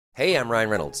Hey, I'm Ryan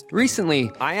Reynolds.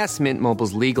 Recently, I asked Mint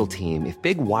Mobile's legal team if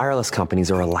big wireless companies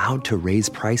are allowed to raise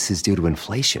prices due to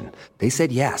inflation. They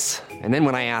said yes. And then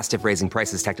when I asked if raising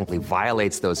prices technically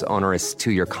violates those onerous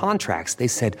two-year contracts, they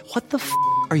said, "What the f***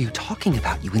 are you talking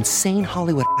about, you insane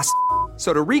Hollywood ass?"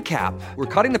 So to recap, we're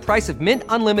cutting the price of Mint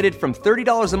Unlimited from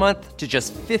 $30 a month to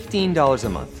just $15 a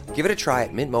month. Give it a try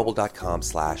at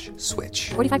mintmobile.com/switch.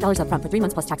 $45 up front for 3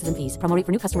 months plus taxes and fees. Promo rate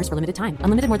for new customers for limited time.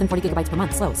 Unlimited more than 40 gigabytes per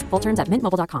month. Slows full terms at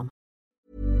mintmobile.com.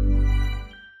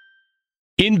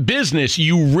 In business,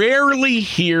 you rarely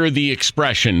hear the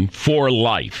expression "for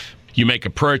life." You make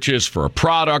a purchase for a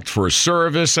product, for a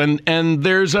service, and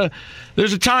there's a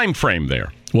time frame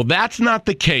there. Well, that's not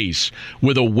the case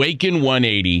with Awaken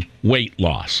 180 weight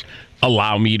loss.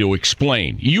 Allow me to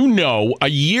explain. You know, a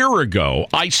year ago,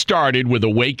 I started with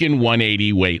Awaken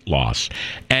 180 weight loss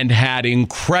and had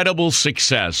incredible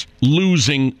success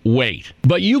losing weight.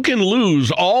 But you can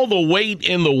lose all the weight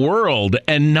in the world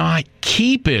and not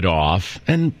keep it off.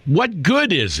 And what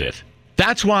good is it?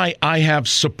 That's why I have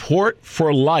support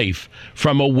for life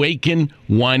from Awaken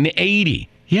 180.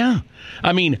 Yeah.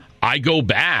 I mean, I go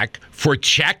back for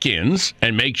check-ins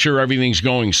and make sure everything's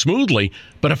going smoothly.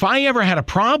 But if I ever had a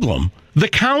problem, the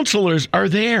counselors are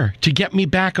there to get me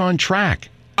back on track.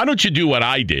 Why don't you do what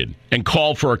I did and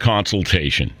call for a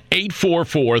consultation?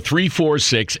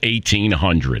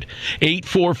 844-346-1800.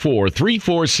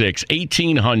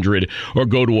 844-346-1800 or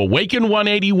go to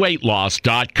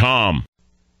awaken180weightloss.com.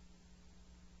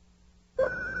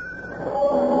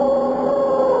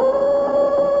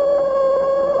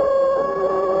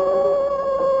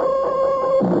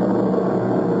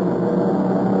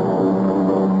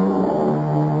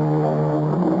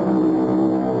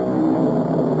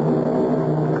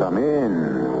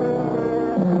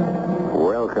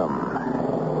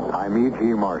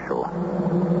 Marshall.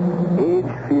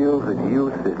 Age feels that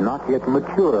youth is not yet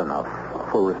mature enough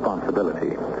for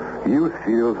responsibility. Youth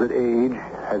feels that age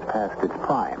has passed its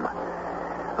prime.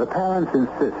 The parents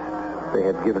insist they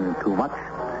have given too much.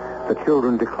 The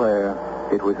children declare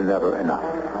it was never enough.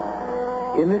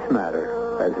 In this matter,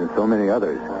 as in so many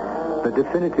others, the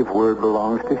definitive word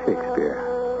belongs to Shakespeare.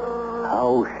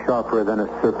 How sharper than a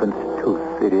serpent's tooth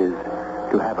it is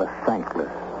to have a thankless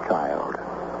child.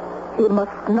 He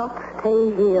must not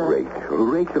stay here.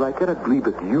 Rachel, I cannot believe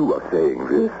that you are saying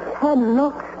this. He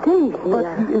cannot stay here. But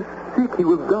he is sick. He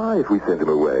will die if we send him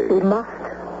away. He must.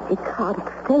 He can't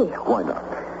stay. Why not?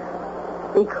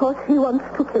 Because he wants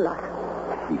to kill us.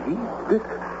 He? This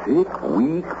sick,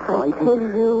 weak, frightened... I tell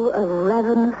you, a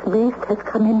ravenous beast has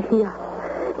come in here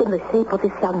in the shape of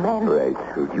this young man.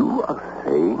 Rachel, you are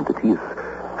saying that he is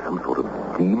some sort of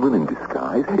demon in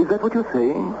disguise? Is that what you're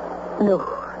saying? No.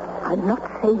 I'm not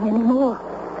saying any more.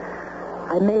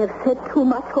 I may have said too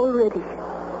much already.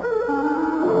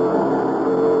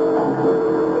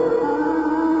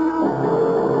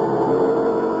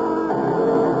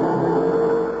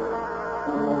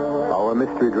 Our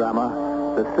mystery drama,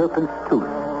 The Serpent's Tooth,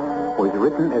 was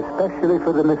written especially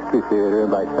for the Mystery Theater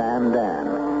by Sam Dan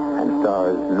and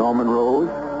stars Norman Rose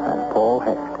and Paul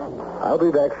Hecht. I'll be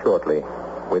back shortly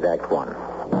with Act One.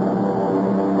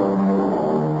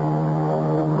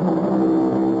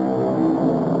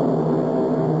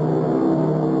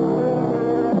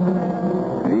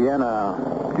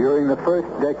 During the first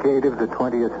decade of the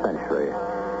 20th century,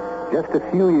 just a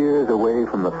few years away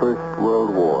from the First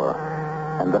World War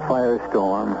and the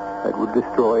firestorm that would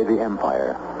destroy the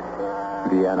empire.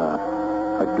 Vienna,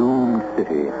 a doomed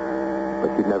city,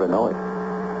 but you'd never know it.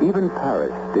 Even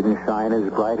Paris didn't shine as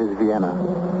bright as Vienna,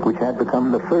 which had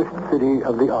become the first city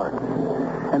of the arts.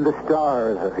 And the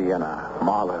stars of Vienna,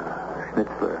 Mahler,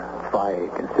 Schnitzler,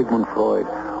 Zweig, and Sigmund Freud,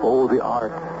 all the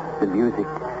arts, the music,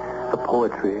 the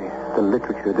poetry, the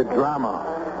literature, the drama.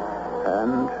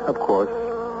 And, of course,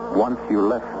 once you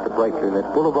left the brightly lit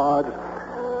boulevards,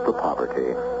 the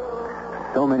poverty.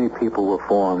 So many people were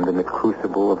formed in the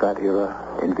crucible of that era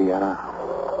in Vienna.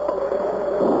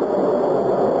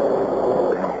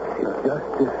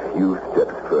 Just a few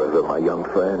steps further, my young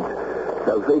friend.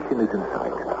 Salvation is in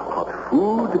sight. Hot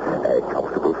food, a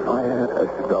comfortable fire, a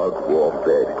snug, warm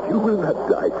bed. You will not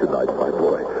die tonight, my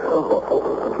boy. Oh,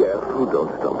 careful,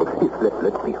 don't stumble.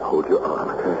 Let me hold your arm.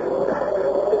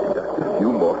 Just a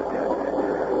few more steps.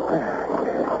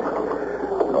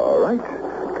 All right,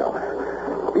 come.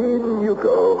 In you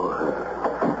go.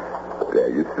 There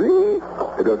you see.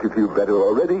 Don't you feel better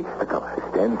already? Come,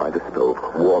 stand by the stove.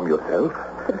 Warm yourself.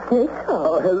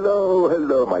 Oh,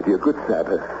 hello, my dear. Good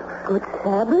Sabbath. Good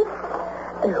Sabbath?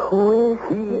 Who is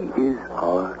he? Is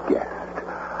our guest.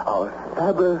 Our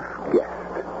Sabbath guest.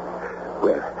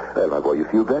 Well, my boy, you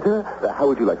feel better? How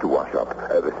would you like to wash up?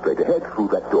 Straight ahead, through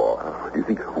that door.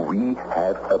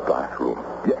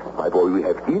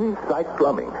 like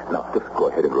plumbing. Now, just go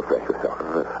ahead and refresh yourself.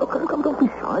 Oh, come, don't be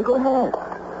shy. Go ahead.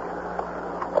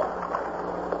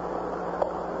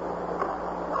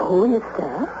 Who is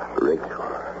that? Rachel.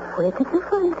 Where did you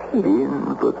find him? In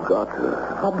the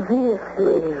gutter.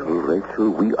 Obviously. Rachel,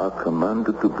 we are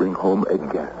commanded to bring home a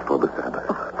guest for the Sabbath.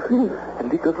 Oh, please.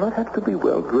 And he does not have to be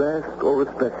well-dressed or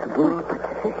respectable.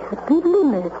 But there should be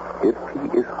limits. If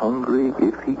he is hungry,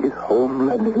 if he is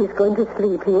homeless... And he's going to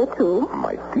sleep here, too.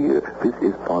 My dear, this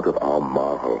is part of our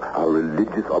moral, our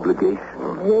religious obligation.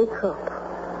 Jacob,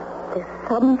 there's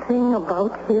something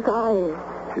about his eyes.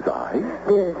 His eyes?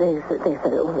 There's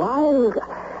a wild...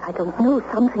 I don't know,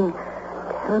 something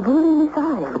terrible in his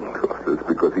eyes. Of course, it's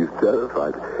because he's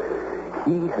terrified.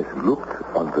 He has looked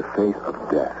on the face of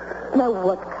death. Now,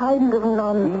 what kind of He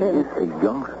nonsense? is a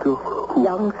youngster who...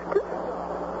 Youngster?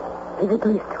 He's at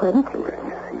least 20. Well,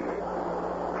 you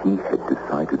see, he had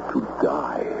decided to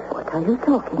die. What are you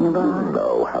talking about? You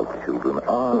know how children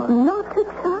are. Not a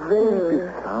They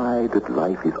child. decide that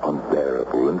life is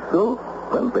unbearable, and so,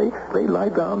 well, they lie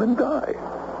down and die.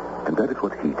 And that is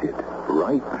what he did,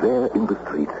 right there in the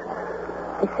street.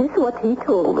 This is what he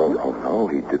told Oh, me. no,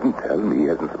 he didn't tell me. He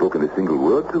hasn't spoken a single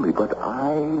word to me, but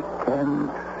I can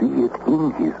see it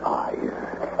in his eyes.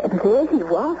 And there he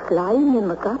was, lying in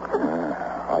the gutter.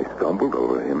 I stumbled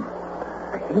over him.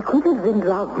 He could have been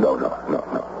drugged. No,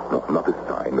 not a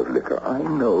sign of liquor. I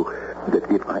know that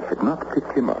if I had not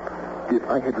picked him up, if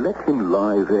I had let him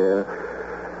lie there,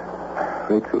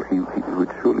 Rachel, he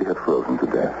would surely have frozen to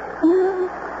death.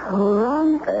 All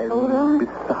right, And all right.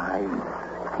 besides,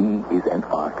 he is an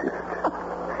artist.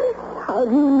 How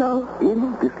do you know?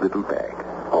 In this little bag,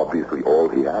 obviously all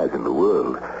he has in the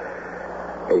world,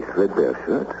 a threadbare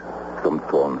shirt, some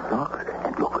torn socks,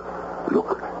 and look,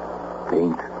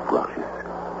 paint brushes,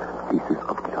 pieces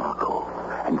of charcoal,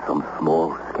 and some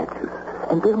small sketches.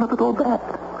 And they're not at all bad.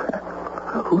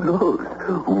 Who knows?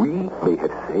 We may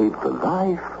have saved the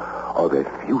life of a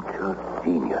future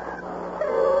genius.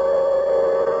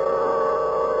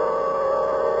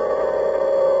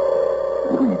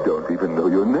 We don't even know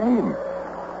your name.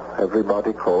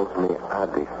 Everybody calls me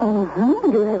Addy.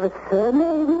 Mm-hmm. You have a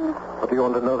surname? What do you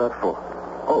want to know that for?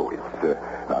 Oh, it's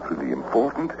not really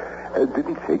important.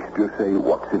 Didn't Shakespeare say,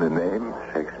 what's in a name?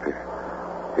 Shakespeare.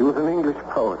 He was an English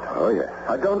poet. Oh, yes.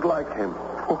 I don't like him.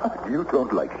 What? You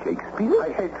don't like Shakespeare?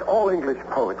 I hate all English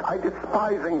poets. I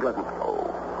despise England.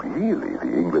 Oh, really?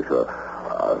 The English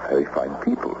are very fine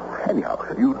people. Anyhow,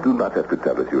 you do not have to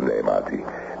tell us your name, Auntie.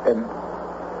 And,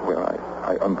 well,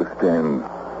 I understand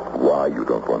why you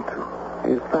don't want to.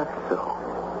 Is that so?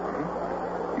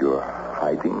 You're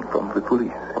hiding from the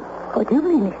police. What do you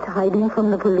mean he's hiding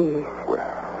from the police?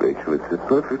 Well, Rachel, it's a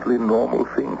perfectly normal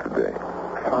thing today.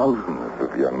 Thousands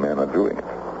of young men are doing it.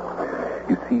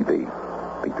 You see, they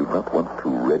do not want to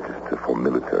register for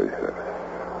military service.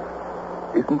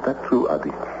 Isn't that true, Adi?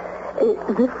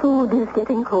 The food is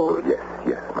getting cold. Oh,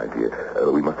 yes, my dear.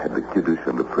 We must have the kiddush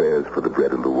and the prayers for the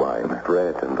bread and the wine. The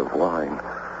bread and the wine.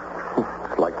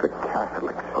 It's like the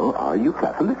Catholics. Oh, are you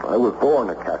Catholic? I was born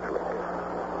a Catholic.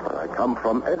 Where I come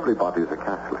from, everybody's a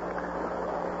Catholic.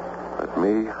 But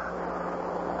me,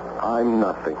 I'm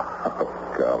nothing.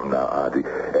 Oh, come now, Adi.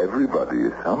 Everybody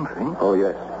is something. Oh,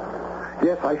 yes.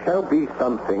 Yes, I shall be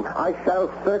something. I shall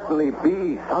certainly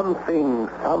be something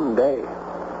someday.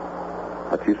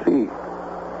 But you see,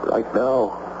 right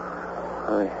now,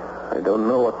 I don't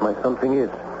know what my something is.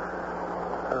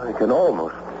 I can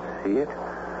almost see it.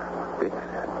 Bits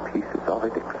and pieces of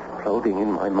it exploding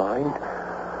in my mind.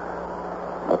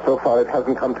 But so far it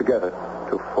hasn't come together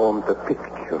to form the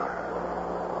picture.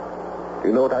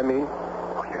 You know what I mean?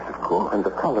 Oh, yes, of course. And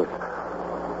the colors,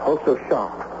 also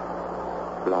sharp.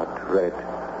 Blood red,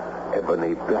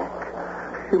 ebony black,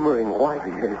 shimmering white.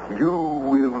 Yes, you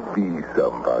will be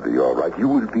somebody, all right. You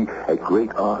will be a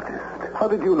great artist. How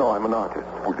did you know I'm an artist?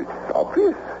 Well, it's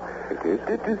obvious. It is?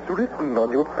 It is written on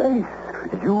your face.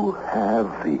 You have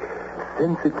the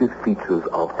sensitive features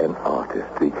of an artist.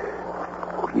 The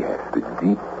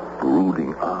deep,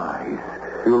 brooding eyes.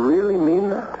 You really mean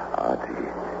that? Artie,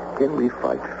 can we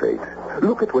fight fate?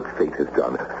 Look at what fate has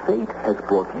done. Fate has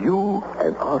brought you,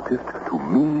 an artist, to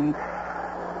me,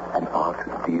 an art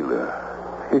dealer.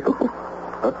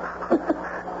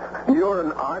 You're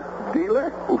an art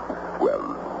dealer? Well,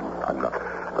 I'm not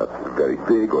very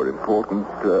big or important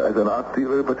as an art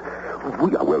dealer, but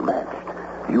we are well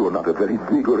matched. You are not a very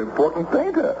big or important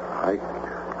painter.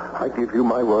 I give you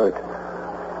my word.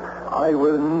 I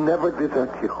will never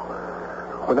desert you.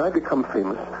 When I become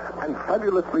famous and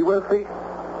fabulously wealthy,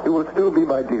 you will still be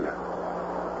my dealer.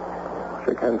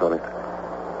 Shake hands on it.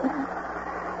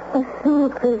 The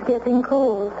soup is getting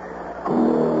cold.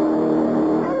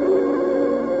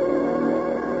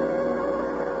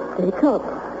 Jacob,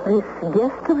 this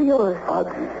guest of yours.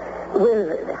 Adi.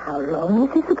 Well, how long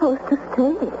is he supposed to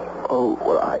stay? Oh,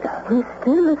 well, He's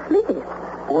still asleep.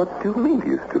 What do you mean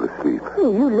he's still asleep?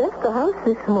 You left the house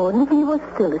this morning, he was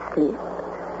still asleep.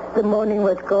 The morning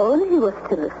was gone, he was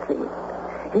still asleep.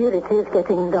 Here it is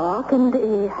getting dark, and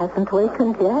he hasn't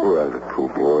wakened yet. Well, the poor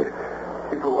boy.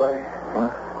 Keep away.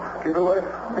 What? Keep away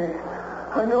from me.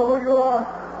 I know who you are.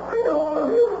 I know all of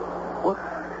you. What?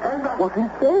 Stand back. What is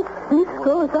Yes, this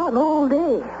goes on all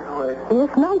day. Away. He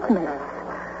has nightmares.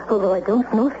 Although I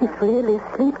don't know if he's really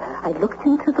asleep. I looked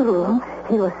into the room.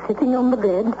 He was sitting on the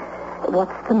bed.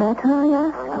 What's the matter, I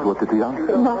asked? And what did he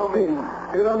answer? Nothing.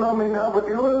 You don't know me now, but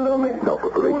you will know me. No,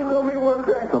 You will know me one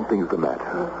day. Something's the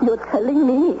matter. You're telling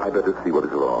me. I better see what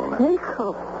is wrong.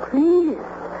 Jacob, please.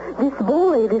 This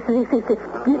boy, this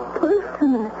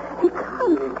person, he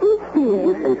can't stay here.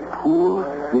 He's a poor,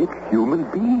 sick human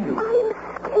being. I'm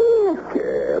scared.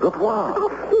 Scared of what?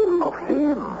 Of him. Of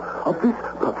him. Of this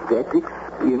pathetic,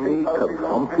 skinny,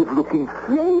 consumptive-looking...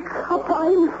 Jacob,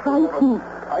 I'm frightened.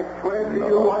 I swear to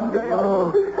you one day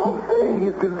I'll do something.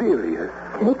 He's delirious.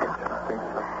 Jacob,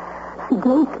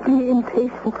 don't be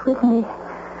impatient with me.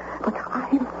 But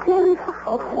I'm terrified.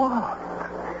 Of what?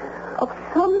 Of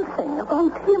something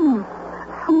about him.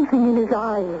 Something in his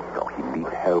eyes. Oh, he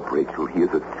needs help, Rachel. He is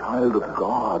a child of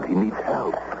God. He needs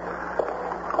help.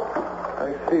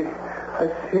 I see.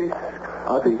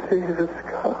 Adi. I see the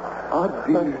skull.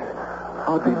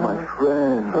 Adi, my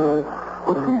friend.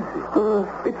 What is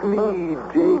it? It's me,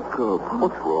 Jacob.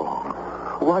 What's wrong?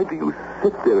 Why do you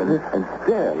sit there and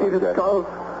stare See like the that? skulls.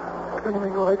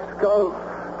 Gleaming white skulls.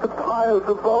 The piles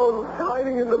of bones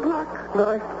hiding in the black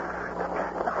night.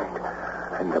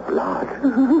 And the blood.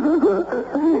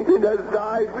 It has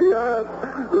dyed the earth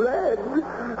red.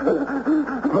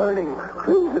 Burning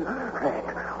crimson, red,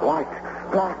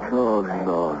 white, black. No.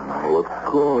 Of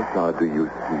course, Adi, you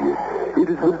see it. It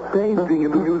is the painting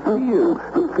in the museum.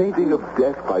 The painting of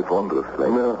death by von der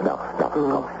Slate. Now,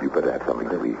 come. You better have something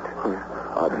to eat.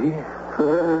 Adi?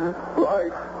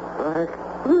 White.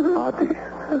 Adi.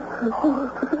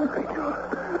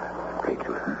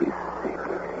 Rachel, he is sick.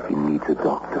 He needs a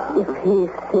doctor. If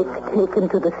he's sick, take him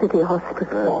to the city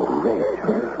hospital. Oh, Rachel.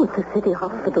 That's what the city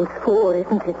hospital's for,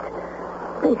 isn't it?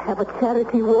 They have a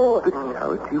charity ward. The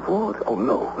charity ward? Oh,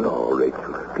 no,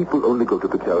 Rachel. People only go to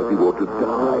the charity ward to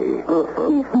die.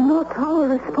 It's not our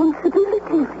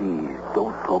responsibility. Please,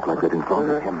 don't talk like that in front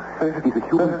of him. He's a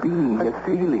human being. He has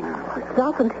feelings. I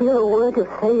doesn't hear a word you're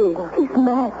saying. He's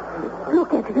mad.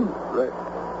 Look at him.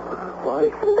 Why?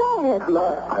 He's mad.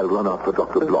 I'll run out for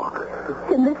Dr. Block.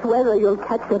 In this weather, you'll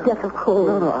catch your death of cold.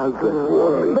 No, I'll dress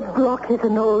warmly. But Block is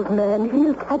an old man.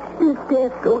 He'll catch his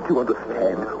death. Don't you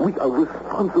understand? We are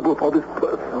responsible for this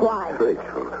person. Why?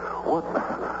 Rachel,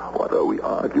 what are we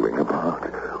arguing about?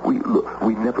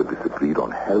 We never disagreed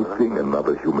on helping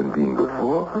another human being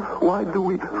before. Why do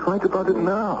we fight about it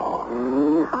now?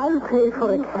 I'll pay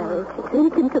for a carriage.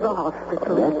 Take him to the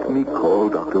hospital. Let me call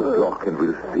Dr. Block and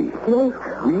we'll see. Jake.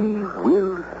 We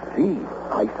will see.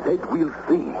 I said we'll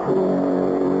see.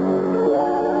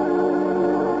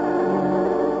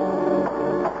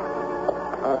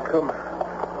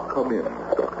 Come in,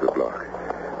 Dr. Block.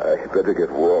 I better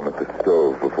get warm at the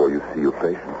stove before you see your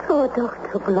patient. Oh,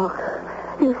 Dr. Block,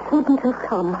 you shouldn't have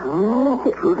come.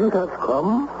 Shouldn't have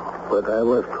come? But I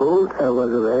was told I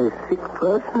was a very sick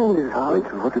person in this house.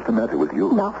 Rachel, what is the matter with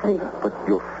you? Nothing. But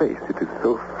your face, it is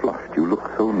so flushed. You look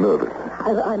so nervous.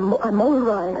 I'm all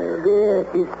right. There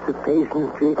is the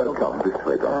patient, Jacob. Come this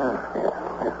way, Doctor.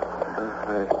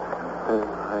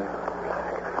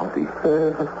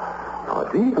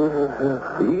 Adi?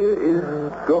 Here is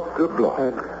Dr. Block.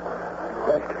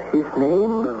 That's his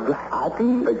name?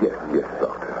 Adi? Yes,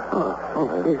 Doctor.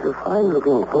 He's a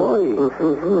fine-looking boy.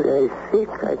 Very sick,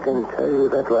 I can tell you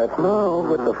that right now.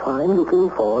 But a fine-looking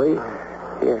boy.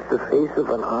 He has the face of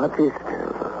an artist,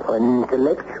 an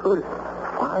intellectual,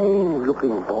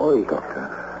 fine-looking boy.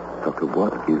 Doctor,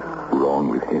 what is wrong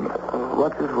with him?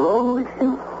 What is wrong with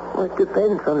him? Well, it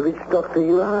depends on which doctor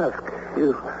you ask.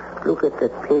 You look at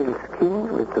that pale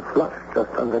skin with the flush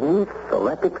just underneath, the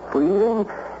rapid breathing.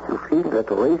 You feel that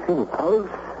racing pulse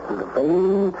in the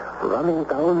vein running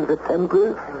down the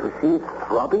temple. You see it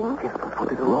throbbing. Yes, but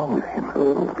what is wrong with him?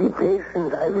 Be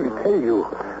patient, I will tell you.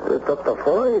 Dr.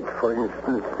 Freud, for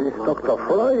instance, this Dr.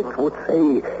 Freud would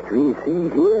say, we see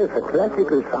here the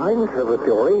classical signs of a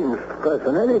deranged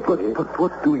personality. But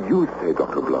what do you say,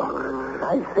 Dr. Block?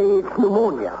 I say it's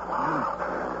pneumonia.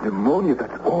 Pneumonia,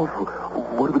 that's awful.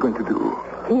 What are we going to do?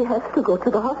 He has to go to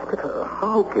the hospital.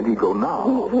 How can he go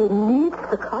now? He needs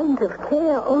the kind of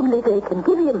care only they can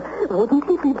give him. Wouldn't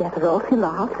he be better off in the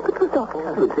hospital?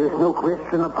 Doctor. There's no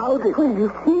question about it. Well,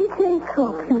 you see,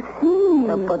 Jacob, you see.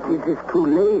 But it is too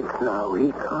late now.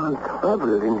 He can't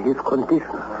travel in his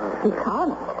condition. He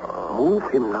can't. Move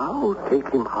him now, take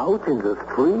him out in the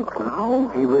street now,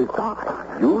 he will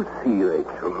die. You see,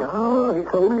 Rachel. No, his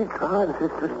only chance is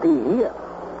to stay here.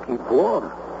 Keep warm.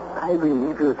 I will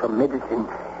leave you some medicine,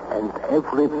 and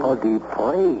everybody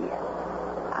pray.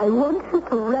 I want you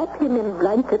to wrap him in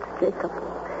blankets, Jacob,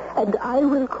 and I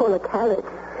will call a carriage,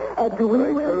 and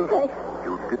we will say...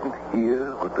 You didn't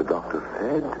hear what the doctor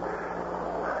said?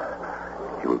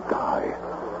 He'll die.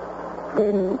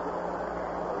 Then...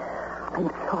 I'm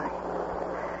sorry.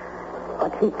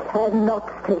 But he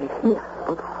cannot stay here.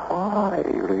 But why,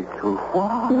 Rachel?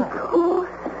 Why? Because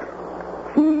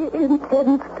he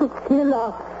intends to kill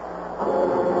us.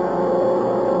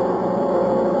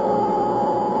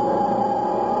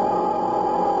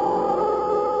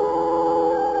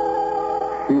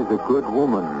 She's a good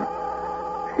woman.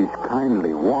 She's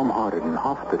kindly, warm-hearted, and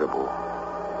hospitable.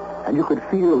 And you could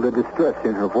feel the distress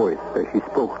in her voice as she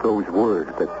spoke those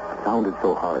words that sounded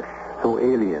so harsh, so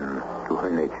alien to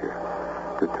her nature.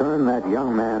 To turn that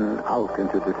young man out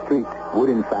into the street would,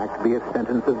 in fact, be a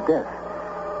sentence of death.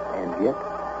 And yet,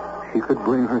 she could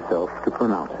bring herself to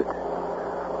pronounce it.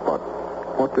 But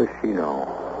what does she know?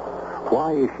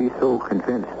 Why is she so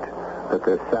convinced that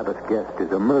their Sabbath guest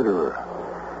is a murderer?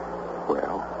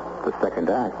 Well, the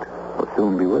second act will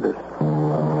soon be with us.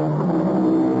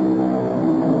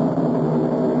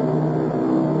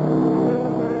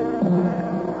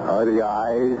 Are the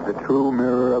eyes the true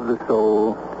mirror of the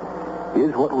soul?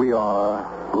 Is what we are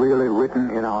really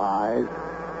written in our eyes?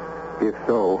 If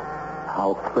so,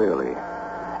 how clearly?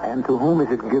 And to whom is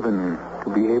it given to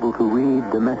be able to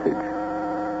read the message?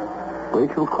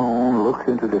 Rachel Cohn looks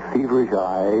into the feverish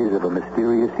eyes of a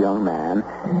mysterious young man,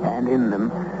 and in them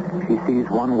she sees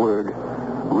one word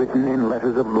written in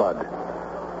letters of blood.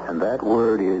 And that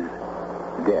word is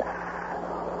death.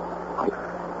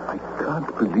 I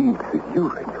can't believe this is you,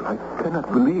 Rachel. I cannot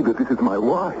believe that this is my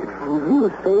wife. You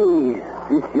say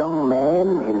this young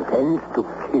man intends to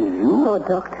kill you? Oh,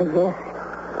 Doctor, yes.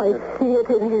 I see it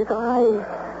in his eyes.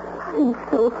 I'm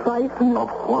so frightened. Of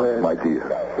what, my dear?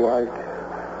 White,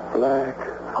 black,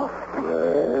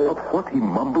 of what he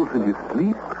mumbles in his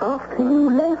sleep? After you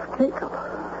left, Jacob,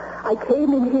 I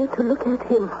came in here to look at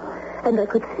him, and I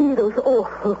could see those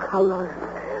awful colors,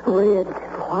 red,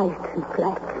 white, and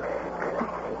black,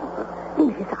 flashing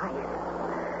in his eyes.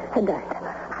 And I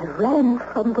ran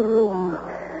from the room.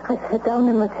 I sat down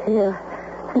in a chair,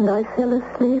 and I fell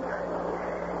asleep.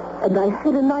 And I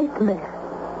had a nightmare.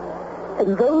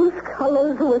 And those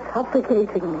colors were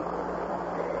suffocating me.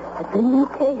 And then you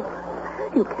came.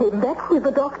 You came back with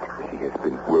the doctor. He has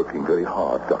been working very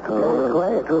hard, Dr.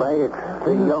 Oh, quiet.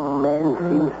 The young man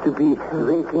seems to be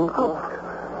waking up.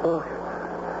 Oh,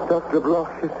 Dr.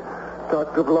 Bloch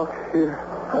here.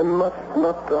 I must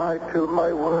not die till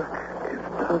my work is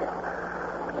done.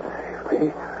 Save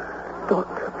me,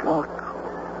 Dr. Bloch,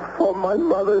 for my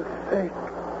mother's sake.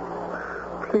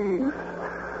 Please.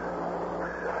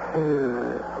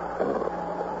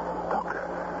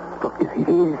 Doctor, He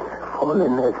is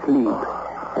fallen asleep,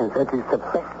 and that is the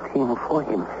best thing for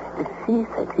him. See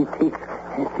that he takes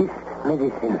this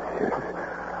medicine.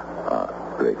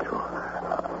 Rachel,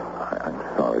 I'm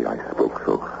sorry I spoke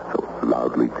so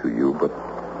loudly to you,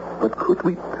 but could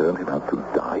we turn him out to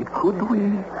die? Could we?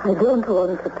 I don't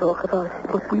want to talk about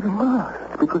it. But we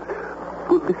must, because,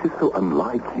 this is so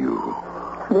unlike you.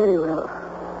 Very well.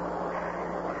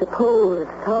 Suppose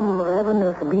some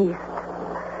ravenous beast,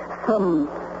 some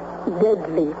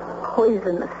deadly,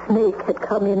 poisonous snake had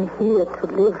come in here to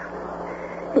live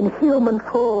in human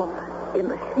form, in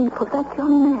the shape of that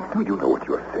young man. Do you know what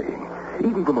you're saying?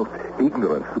 Even the most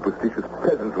ignorant, superstitious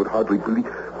peasants would hardly believe...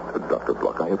 Dr.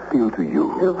 Bloch, I appeal to you.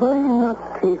 Why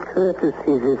not take her to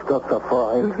see this, Dr.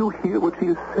 Foy? Do you hear what she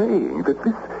is saying? That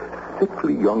this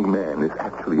sickly young man is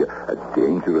actually a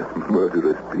dangerous,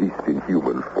 murderous beast in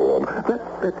human form.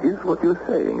 That is what you're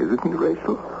saying, isn't it,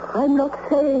 Rachel? I'm not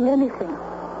saying anything.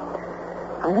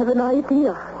 I have an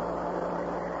idea.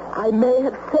 I may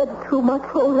have said too much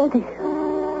already.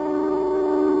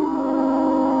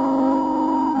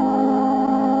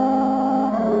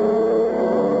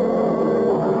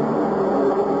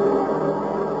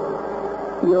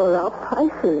 You're up, I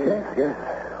see. Yes.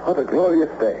 What a glorious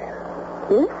day.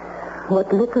 Yes?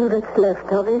 What little that's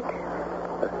left of it?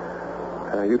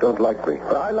 You don't like me.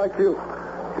 But I like you.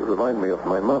 You remind me of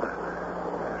my mother.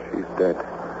 She's dead.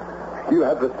 You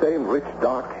have the same rich,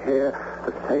 dark hair,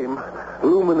 the same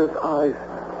luminous eyes.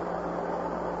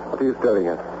 What are you staring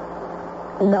at?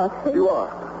 Nothing. You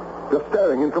are. You're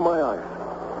staring into my eyes.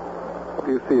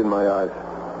 do you see in my eyes?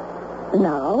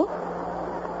 Now?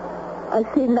 I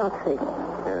see nothing.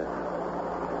 Yes.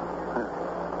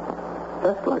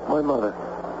 Just like my mother.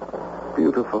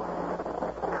 Beautiful,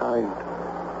 kind,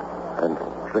 and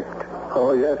strict.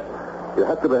 Oh, yes. You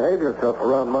had to behave yourself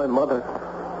around my mother.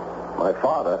 My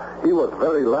father, he was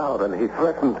very loud and he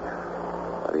threatened,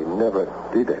 but he never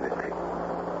did anything.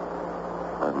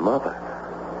 My mother,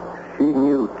 she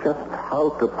knew just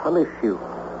how to punish you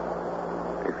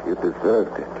if you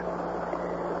deserved it.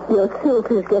 Your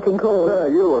soup is getting cold.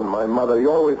 You and my mother,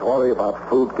 you always worry about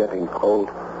food getting cold.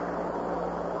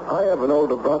 I have an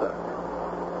older brother.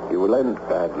 He will end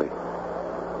badly.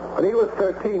 When he was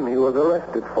 13, he was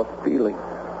arrested for stealing.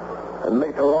 And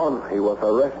later on, he was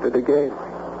arrested again.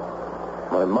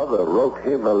 My mother wrote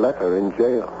him a letter in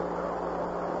jail.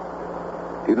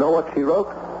 Do you know what she wrote?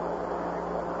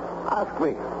 Ask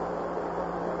me.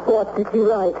 What did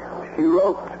you write? She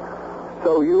wrote,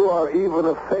 "So you are even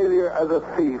a failure as a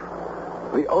thief.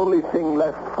 The only thing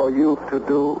left for you to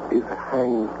do is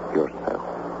hang yourself."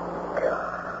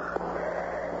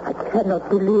 I cannot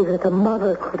believe that a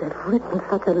mother could have written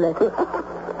such a letter.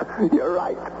 You're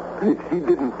right. She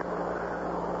didn't.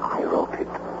 I wrote it,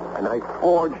 and I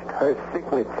forged her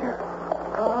signature.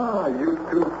 Ah, you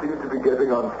two seem to be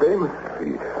getting on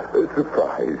famously.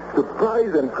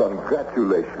 Surprise and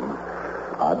congratulations.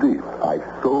 Adi, I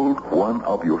sold one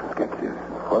of your sketches.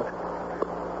 What?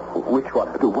 Which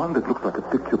one? The one that looks like a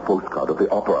picture postcard of the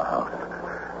opera house.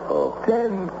 Oh.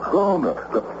 10 kroner.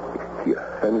 Look, here.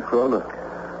 10 kroner.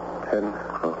 10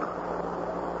 kroner.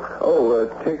 Oh,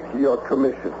 take your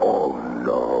commission. Oh,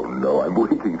 no. I'm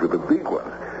waiting for the big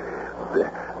ones.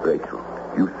 Rachel,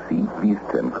 you see these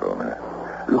 10 kroner?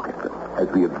 Look at them as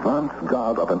the advance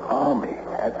guard of an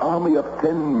army of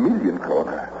 10 million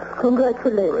kroner.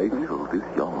 Congratulations. Rachel, this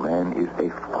young man is a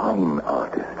fine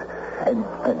artist.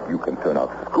 And you can turn out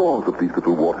scores of these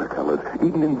little watercolors,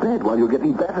 even in bed while you're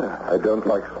getting better. I don't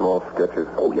like small sketches.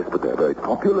 Oh, yes, but they're very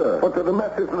popular. What do the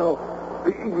masses know?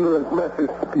 The ignorant masses.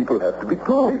 People have to be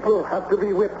taught. People have to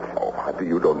be whipped. Oh, Adi,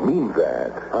 you don't mean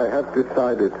that. I have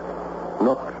decided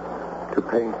not to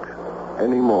paint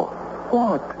anymore.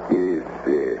 What is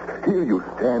this? Here you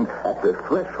stand at the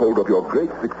threshold of your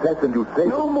great success and you say...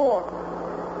 No more.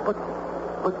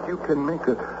 But you can make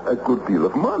a good deal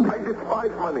of money. I despise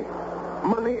money.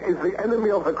 Money is the enemy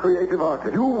of the creative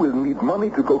artist. You will need money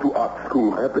to go to art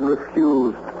school. I have been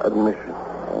refused admission.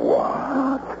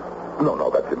 What?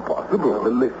 No, that's impossible. The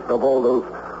list of all those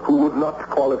who would not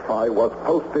qualify was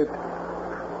posted,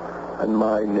 and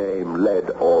my name led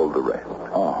all the rest.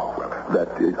 Oh, well,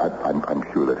 that is... I'm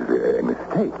sure that is a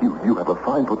mistake. You have a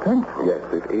fine potential. Yes,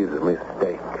 it is a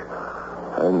mistake.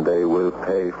 And they will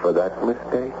pay for that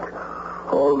mistake.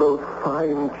 All those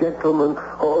fine gentlemen,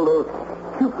 all those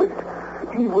stupid,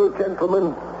 evil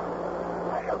gentlemen,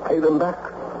 I shall pay them back.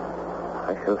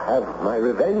 I shall have my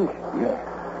revenge.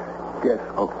 Yes,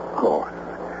 of course.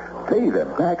 Pay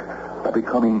them back by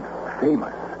becoming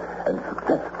famous and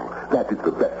successful. That is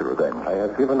the best revenge. I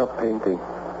have given up painting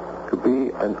to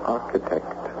be an architect.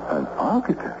 An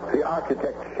architect? The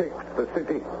architect shapes the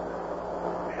city.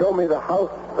 Show me the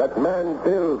house that man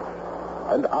builds,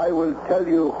 and I will tell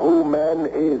you who man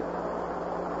is.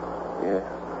 Yes.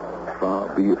 Far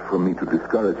be it from me to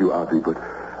discourage you, Adi, but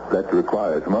that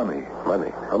requires money.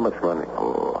 Money? How much money?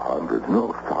 Oh, hundreds,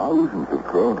 no, thousands of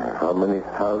kroner. How many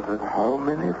thousand? How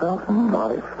many thousand?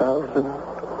 5,000.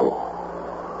 Oh.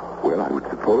 Well, I would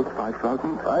suppose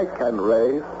 5,000. I can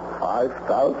raise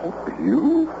 5,000.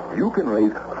 You can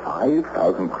raise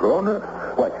 5,000 kroner?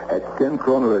 Why, at 10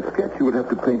 kroner a sketch, you would have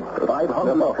to paint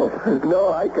 500.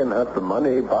 No, I can have the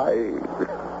money by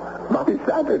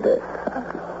Saturday.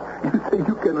 You say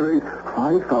you can raise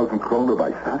 5,000 kroner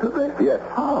by Saturday? Yes.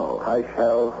 How? I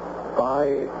shall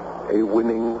buy a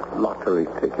winning lottery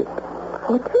ticket.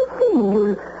 What do you mean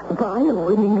you'll buy a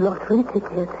winning lottery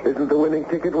ticket? Isn't the winning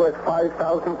ticket worth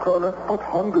 5,000 kroner? But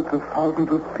hundreds of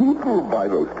thousands of people buy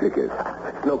those tickets.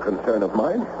 It's no concern of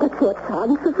mine. But what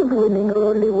chances of winning are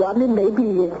only one in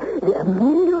maybe a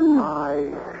million?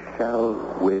 I shall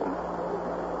win.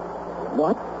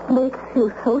 What makes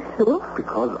you so sure?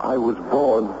 Because I was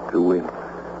born to win.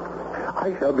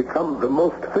 I shall become the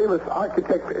most famous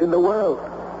architect in the world.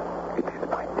 It is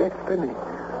my destiny.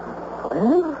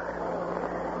 Well,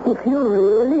 if you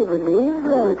really believe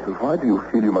that... Rachel, why do you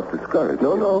feel you must discourage me?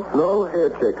 No, here,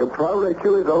 Jacob. Frau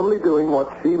Rachel is only doing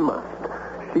what she must.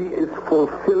 She is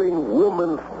fulfilling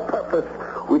woman's purpose,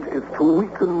 which is to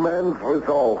weaken man's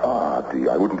resolve. Ah, Dee,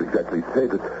 I wouldn't exactly say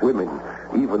that. Women,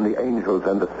 even the angels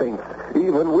and the saints,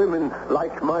 even women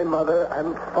like my mother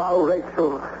and Frau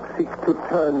Rachel seek to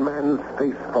turn man's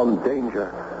face from danger,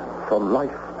 from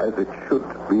life as it should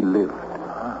be lived.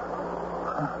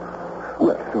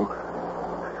 Well,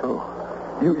 so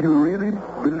you really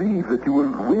believe that you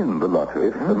will win the lottery?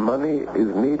 If the money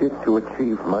is needed to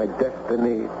achieve my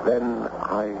destiny, then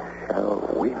I shall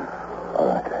win. All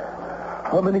right.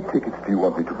 How many tickets do you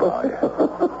want me to buy?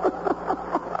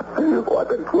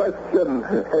 What a question,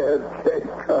 Herr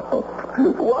Jacob.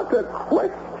 What a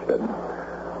question.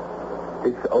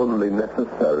 It's only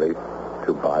necessary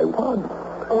to buy one.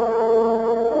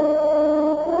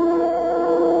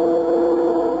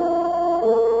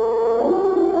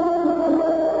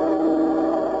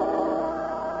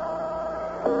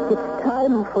 It's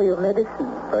time for your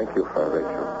medicine. Thank you, Frau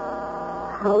Rachel.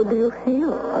 How do you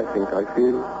feel? I think I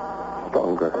feel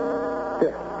stronger.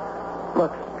 Yes,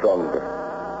 much stronger.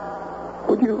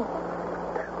 Would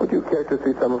you care to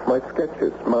see some of my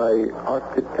sketches, my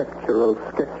architectural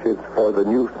sketches for the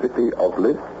new city of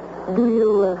Lis? Do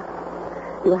you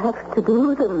have to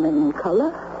do them in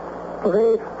color?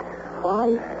 Red,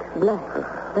 white, black,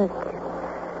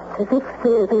 as if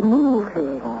they're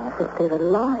moving, as if they're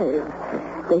alive.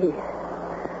 They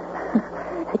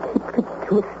keep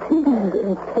twisting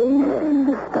and changing.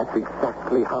 That's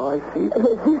exactly how I see it.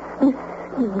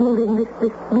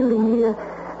 This building here,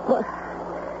 what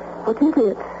is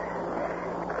it? It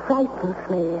frightens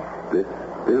me. This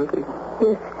building?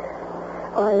 Yes.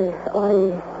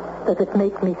 Why does it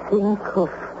make me think of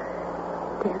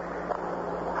death?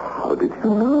 How did you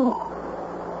know?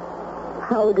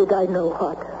 How did I know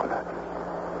what?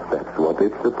 That's what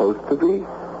it's supposed to be.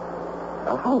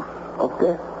 A house of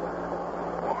death.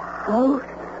 House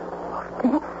of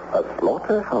death? A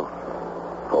slaughterhouse.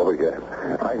 Oh, yes.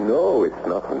 I know it's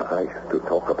not nice to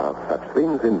talk about such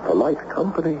things in polite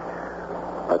company,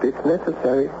 but it's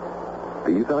necessary.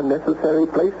 These are necessary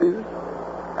places,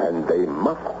 and they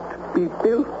must be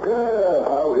built.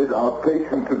 How is our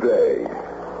patient today?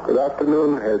 Good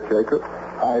afternoon, Herr Jacob.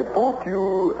 I bought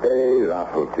you a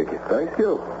raffle ticket. Thank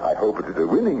you. I hope it is a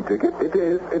winning ticket. It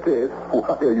is.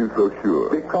 Why are you so sure?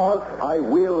 Because I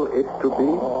will it to be.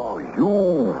 Oh, you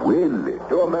will it.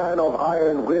 To a man of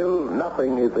iron will,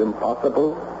 nothing is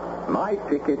impossible. My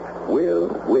ticket will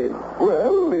win.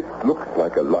 Well, it looks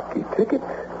like a lucky ticket.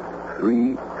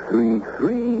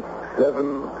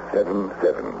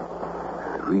 333777.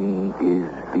 3 is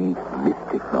the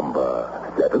mystic number.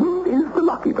 7 is the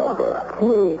lucky number.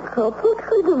 Jacob, what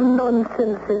kind of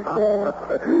nonsense is that?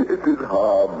 It is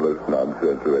harmless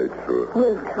nonsense, Rachel.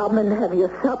 Well, come and have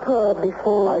your supper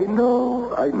before... I know.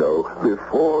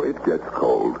 Before it gets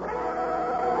cold.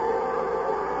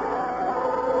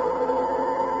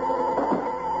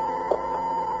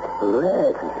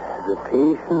 Red, the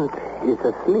patient is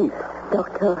asleep.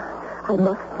 Doctor, I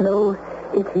must know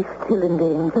if he's still in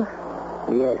danger.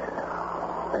 Yes,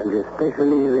 and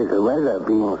especially with the weather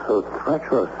being so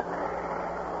treacherous.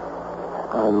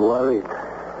 I'm worried.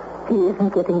 He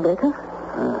isn't getting better?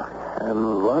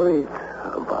 I'm worried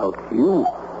about you.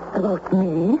 About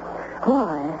me?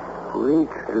 Why?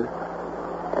 Rachel,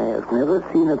 I have never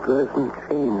seen a person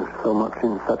change so much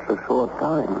in such a short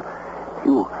time.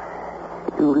 You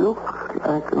look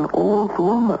like an old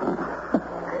woman.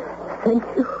 Thank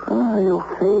you. Your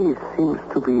face seems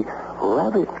to be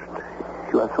ravaged.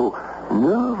 You are so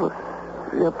nervous.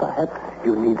 Perhaps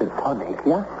you need a tonic,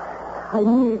 yeah? I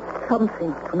need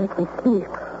something to make me sleep.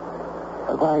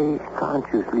 Why can't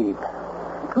you sleep?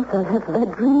 Because I have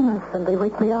bad dreams and they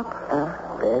wake me up.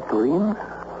 Bad dreams?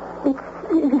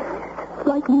 It's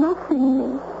like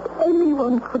nothing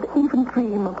anyone could even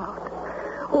dream about.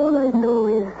 All I know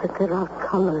is that there are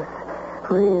colors,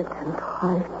 red and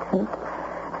white and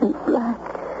black.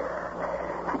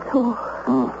 That's all.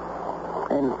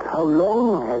 And how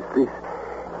long has this...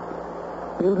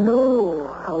 You know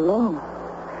how long.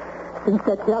 Since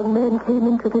that young man came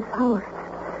into this house.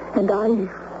 And I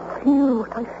feel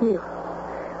what I feel.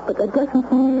 But that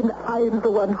doesn't mean I'm the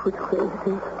one who's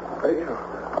crazy. Rachel.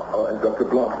 And Dr.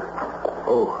 Blanc.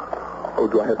 Oh,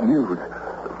 do I have news?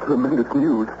 Tremendous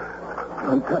news.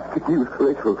 Fantastic news,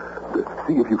 Rachel.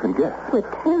 See if you can guess. But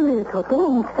tell it or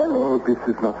don't tell it. Oh, this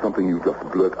is not something you just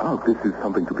blurt out. This is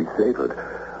something to be savored.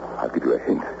 I'll give you a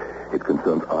hint. It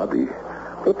concerns Arby.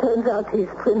 It turns out he's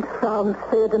Prince Franz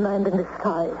Ferdinand in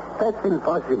disguise. That's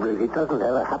impossible. He doesn't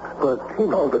have a Habsburg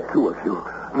king. Oh, the two of you.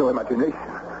 No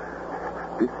imagination.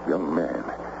 This young man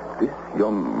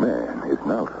is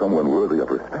now someone worthy of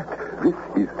respect. This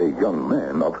is a young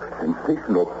man of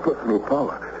sensational personal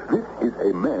power. This is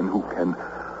a man who can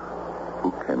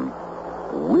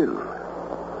will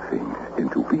things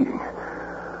into being.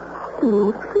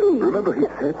 Please. Remember he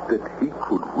said that he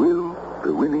could will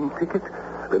the winning ticket?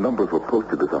 The numbers were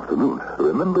posted this afternoon.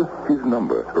 Remember his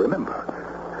number. Remember.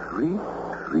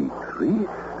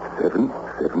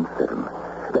 333777.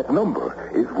 That number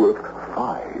is worth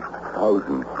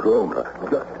 5,000 kroner,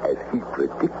 just as he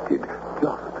predicted,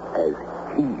 just as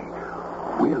he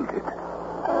willed it.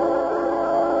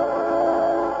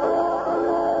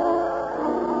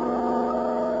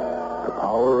 The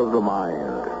power of the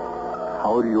mind.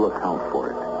 How do you account for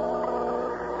it?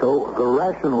 So the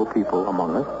rational people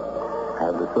among us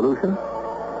have the solution.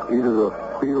 Either the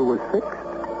wheel was fixed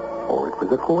or it was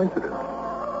a coincidence.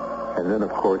 And then,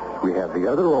 of course, we have the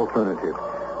other alternative,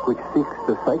 which seeks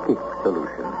the psychic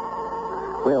solution.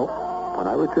 Well, when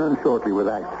I return shortly with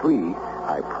Act 3,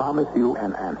 I promise you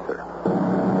an answer.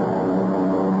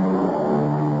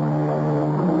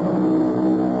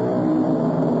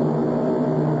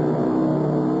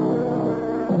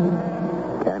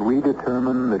 Can we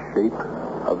determine the shape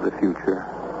of the future?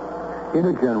 In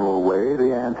a general way,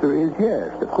 the answer is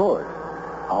yes, of course.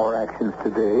 Our actions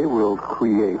today will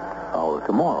create our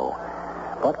tomorrow.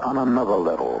 But on another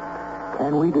level,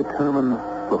 can we determine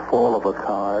the fall of a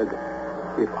card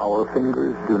if our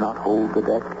fingers do not hold the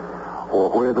deck, or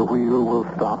where the wheel will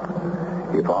stop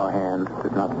if our hand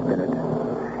does not spin it?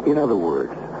 In other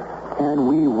words, can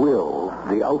we will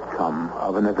the outcome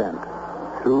of an event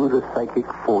through the psychic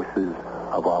forces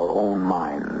of our own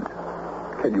mind?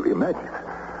 Can you imagine?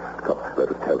 Come, let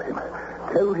us tell him.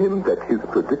 Tell him that his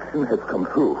prediction has come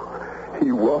true.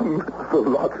 He won the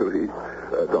lottery.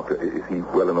 Doctor, is he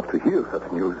well enough to hear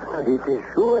such news? It is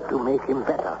sure to make him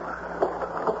better.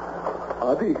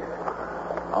 Adi,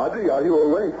 are you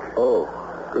awake? Oh,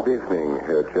 good evening,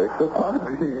 Herr Jacob.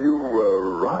 Adi, you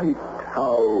were right.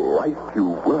 How right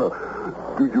you were.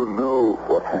 Do you know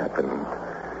what happened?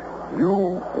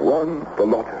 You won the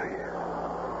lottery.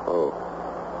 Oh,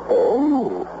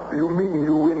 you mean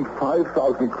you win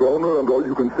 5,000 kroner and all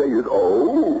you can say is,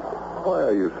 oh? Why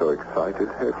are you so excited,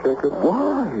 Herr Jacob?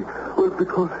 Why? Well,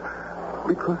 because,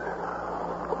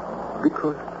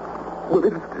 well,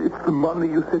 it's the money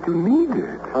you said you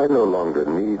needed. I no longer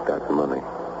need that money.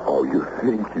 Oh, you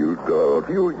think you don't.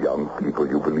 You young people,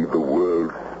 you believe the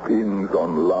world spins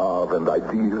on love and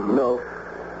ideals. No,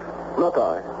 not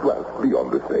I. Well, be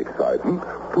on the safe side and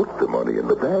put the money in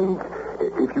the bank.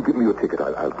 If you give me your ticket,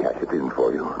 I'll cash it in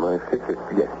for you. My ticket?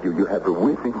 Yes, you have the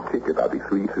winning ticket. I'll be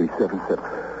 33777.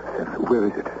 Where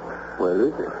is it? Where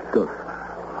is it? Don't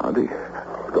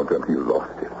tell me you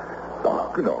lost it.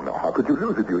 Oh, no. How could you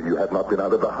lose it? You have not been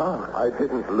out of the house. I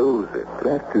didn't lose it.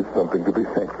 That is something to be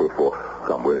thankful for.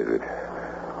 Come, where is it?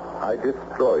 I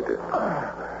destroyed it.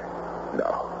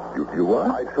 No. You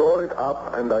what? I tore it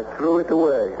up and I threw it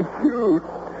away. You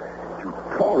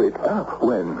tore it up?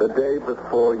 When? The day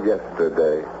before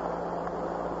yesterday.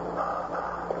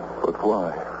 But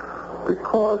why?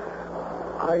 Because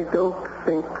I don't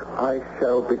think I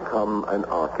shall become an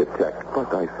architect.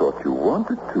 But I thought you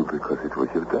wanted to because it was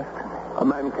your destiny. A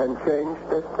man can change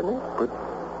destiny? But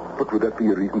would that be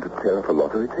a reason to tear up a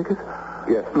lottery ticket?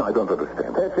 Yes. No, I don't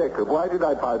understand. Hey, Jacob, why did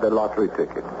I buy the lottery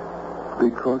ticket?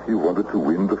 Because you wanted to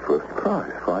win the first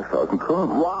prize, 5,000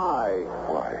 kroner. Why?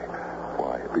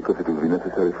 Because it will be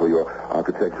necessary for your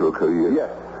architectural career?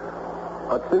 Yes.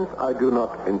 But since I do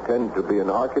not intend to be an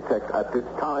architect at this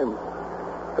time,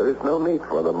 there is no need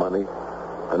for the money,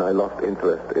 and I lost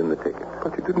interest in the ticket.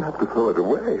 But you didn't have to throw it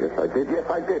away. Yes, I did.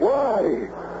 Why?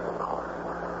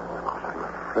 Because I'm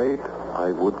afraid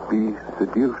I would be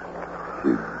seduced.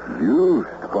 Seduced?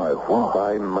 By what?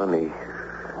 By money.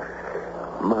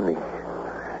 Money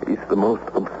is the most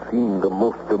obscene, the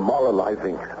most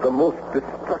demoralizing, the most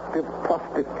destructive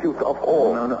prostitute of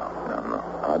all. No.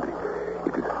 Adi,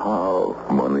 it is how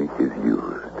money is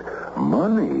used.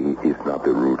 Money is not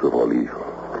the root of all evil.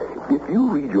 If you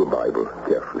read your Bible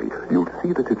carefully, you'll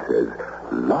see that it says,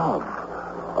 love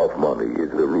of money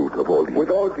is the root of all evil. With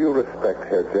all due respect,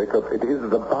 Herr Jacob, it is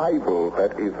the Bible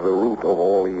that is the root of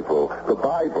all evil. The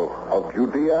Bible of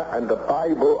Judea and the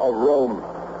Bible of Rome.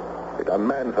 It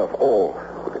unmans us all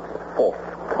with its false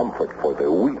comfort for the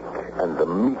weak and the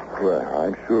meek. Well,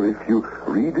 I'm sure if you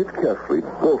read it carefully,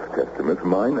 both testaments,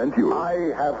 mine and yours.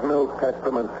 I have no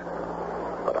testament,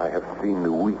 but I have seen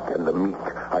the weak and the meek.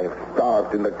 I have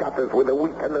starved in the gutters with the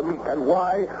weak and the meek. And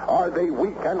why are they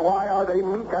weak and why are they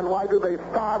meek and why do they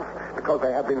starve? Because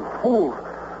they have been fooled.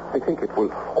 I think it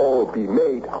will all be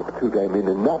made up to them in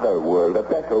another world, a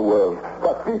better world.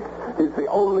 But this is the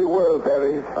only world there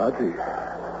is. Adi,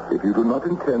 if you do not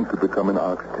intend to become an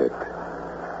architect,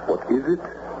 what is it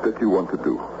that you want to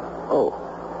do? Oh,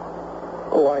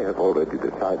 I have already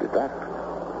decided that.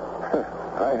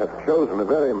 I have chosen a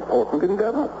very important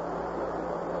endeavor.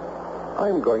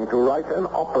 I'm going to write an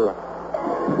opera.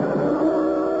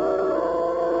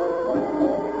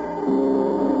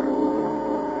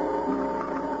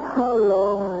 How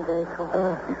long, Rachel?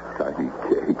 These tiny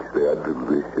cakes, they are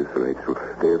delicious, Rachel.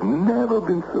 They have never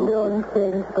been so... Don't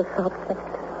change the subject.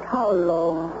 How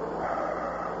long?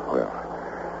 Well,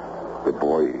 the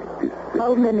boy is sick.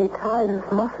 How many times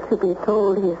must you be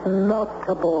told he is not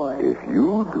a boy? If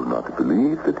you do not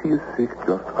believe that he is sick,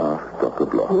 just ask Dr.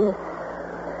 Bloch. Yes.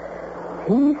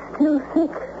 He's still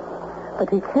sick, but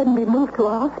he can be moved to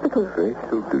a hospital.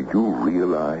 Rachel, do you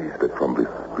realize that from the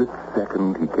split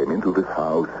second he came into this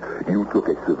house, you took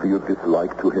a severe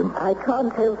dislike to him? I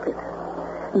can't help it.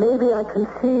 Maybe I can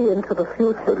see into the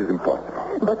future. That is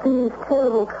impossible. But these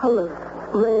terrible colors,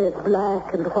 red,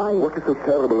 black, and white. What is so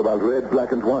terrible about red,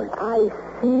 black, and white? I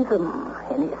see them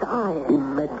in his eyes.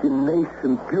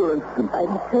 Imagination, pure and simple.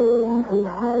 I'm saying he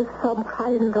has some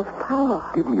kind of power.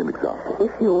 Give me an example.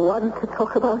 If you want to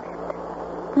talk about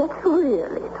it, let's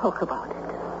really talk about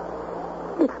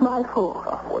it. It's my fault.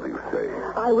 What are you saying?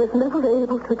 I was never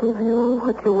able to give you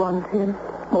what you wanted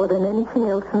more than anything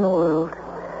else in the world.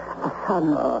 A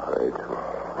son. Rachel.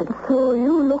 And so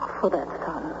you look for that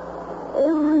son.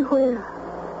 Everywhere.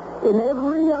 In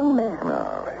every young man.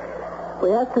 Rachel. We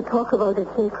have to talk about it,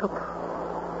 Jacob.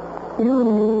 You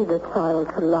need a child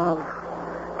to love,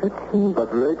 to teach.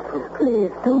 But Rachel...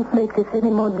 Please, don't make this any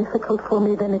more difficult for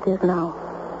me than it is now.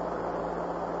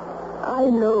 I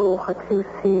know what you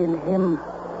see in him.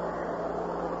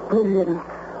 Brilliance,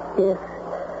 yes.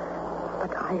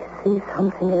 But I see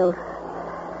something else.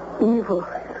 Evil.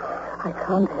 I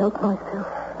can't help myself.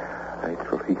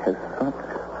 Rachel, he has such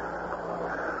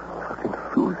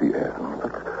enthusiasm,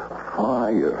 such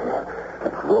fire,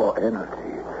 such raw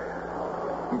energy,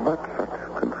 but such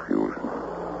confusion.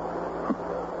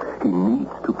 He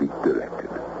needs to be directed.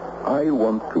 I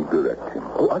want to direct him.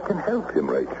 Oh, I can help him,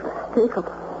 Rachel.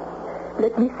 Jacob,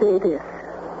 let me say this.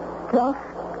 Just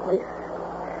this.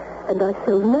 And I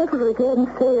shall never again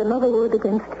say another word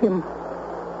against him.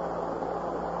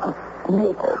 A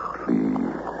snake. Oh,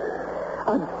 please.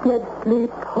 A deadly,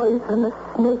 poisonous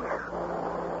snake.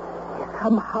 Is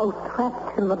somehow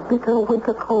trapped in the bitter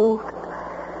winter cold,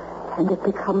 and it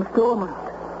becomes dormant.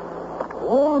 But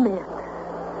warm it,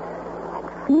 and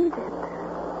feed it,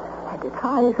 and its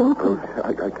eyes open. Oh,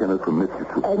 I cannot permit you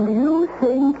to... And you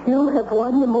think you have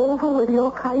won him over with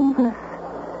your kindness.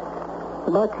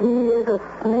 But he is a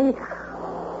snake.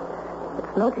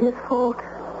 It's not his fault.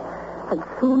 And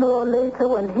sooner or later,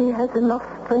 when he has enough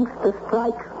strength to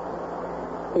strike,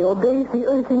 he obeys the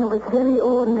urging of his very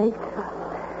own nature.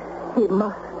 He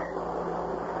must.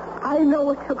 I know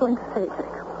what you're going to say,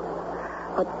 Jacob.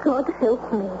 But God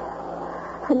help me.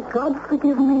 And God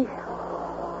forgive me.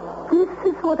 This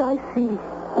is what I see.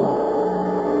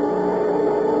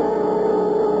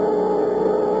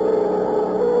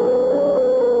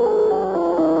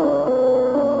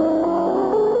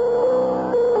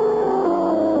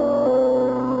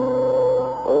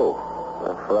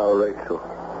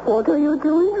 What are you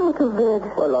doing out of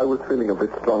bed? Well, I was feeling a bit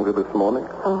stronger this morning.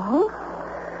 Uh-huh.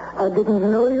 I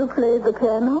didn't know you played the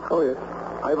piano. Oh, yes.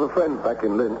 I have a friend back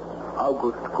in Linz,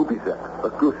 August Kubizek, a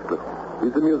Gustl.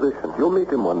 He's a musician. You'll meet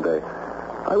him one day.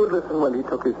 I would listen when he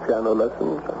took his piano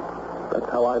lessons, and that's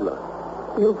how I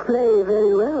learned. You play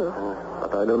very well.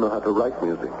 But I don't know how to write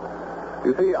music.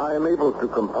 You see, I am able to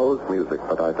compose music,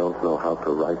 but I don't know how to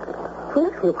write it.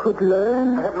 Well, you could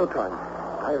learn. I have no time.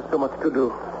 I have so much to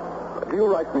do. Do you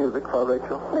write music for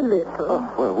Rachel? A little.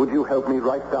 Oh, well, would you help me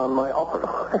write down my opera?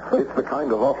 It's the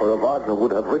kind of opera Wagner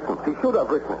would have written. He should have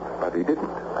written it, but he didn't.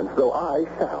 And so I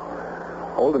shall.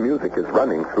 All the music is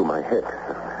running through my head.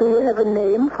 Do you have a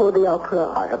name for the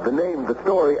opera? I have the name, the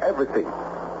story, everything.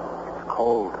 It's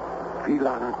called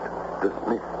Wieland the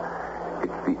Smith.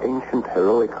 It's the ancient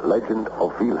heroic legend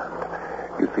of Wieland.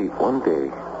 You see, one day,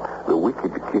 the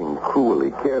wicked king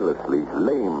cruelly, carelessly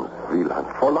lames Wieland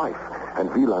for life. And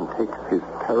Wieland takes his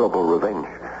terrible revenge.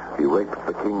 He rapes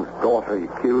the king's daughter, he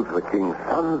kills the king's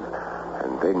sons,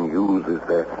 and then uses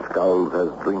their skulls as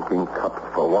drinking cups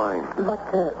for wine. But,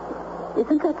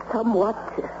 isn't that somewhat...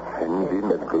 And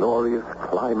in a glorious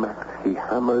climax, he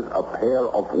hammers a pair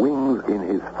of wings in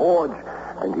his forge,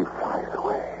 and he flies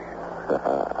away.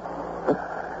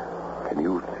 Can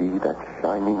you see that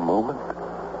shining moment?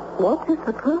 What is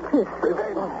the purpose?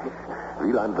 Revenge.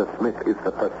 Wieland the Smith is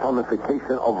the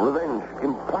personification of revenge.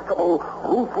 Implacable,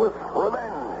 ruthless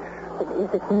revenge. But is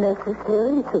it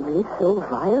necessary to be so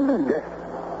violent? Yes.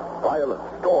 Violence,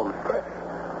 storm, stress.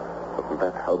 Wasn't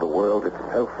that how the world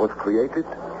itself was created?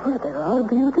 Well, there are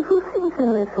beautiful things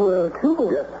in this world,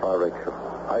 too. Yes, Rachel.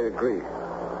 I agree.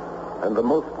 And the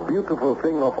most beautiful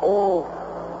thing of all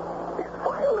is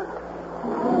violence.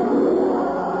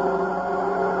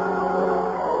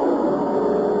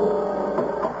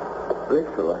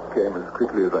 Rachel, I came as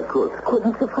quickly as I could.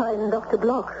 Couldn't you find Dr.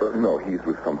 Block? No, he's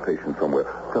with some patient somewhere.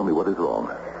 Tell me, what is wrong?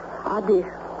 Adi,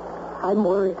 I'm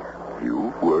worried.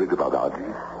 You worried about Adi?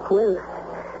 Well,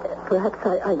 perhaps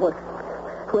I was.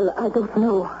 Well, I don't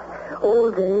know.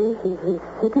 All day, he's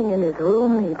sitting in his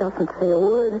room. He doesn't say a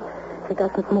word. He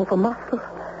doesn't move a muscle.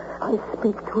 I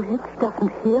speak to him. He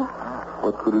doesn't hear.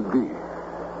 What could it be?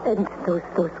 And those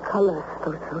colors,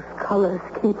 those colors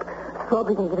keep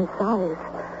throbbing in his eyes.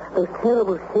 Those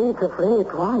terrible shades of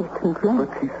red, white, and black.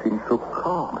 But he seemed so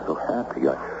calm, so happy.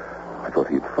 I thought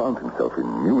he had found himself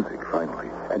in music, finally.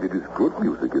 And it is good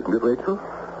music, isn't it, Rachel?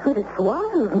 But it's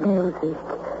wild music.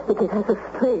 It has a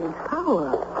strange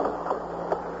power.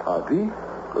 Adi?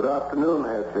 Good afternoon,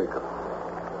 Herr Jacob.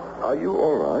 Are you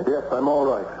all right? Yes, I'm all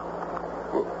right.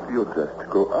 Well, you're dressed to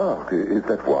go out. Is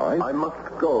that why? I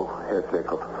must go, Herr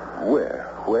Jacob. Where?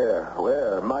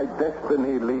 Where? My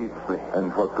destiny leads me.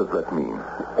 And what does that mean?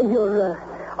 Your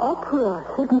opera,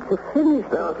 shouldn't you finish?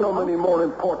 There are so many more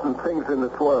important things in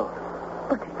this world.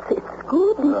 But it's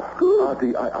good, it's good.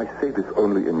 Adi, I say this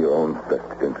only in your own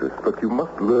best interest, but you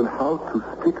must learn how to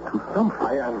stick to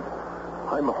something.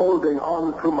 I'm holding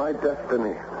on to my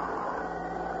destiny.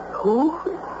 Who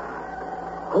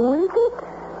is it?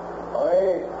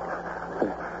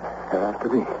 After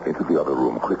me. Into the other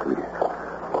room, quickly.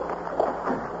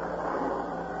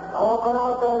 Open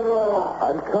out that door.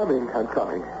 I'm coming.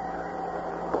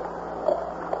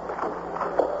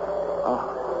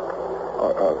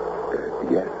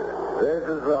 Yes. This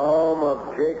is the home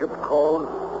of Jacob Cohn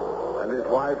and his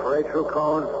wife, Rachel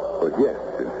Cohn. Oh, yes,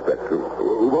 Inspector.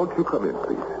 Won't you come in,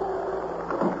 please?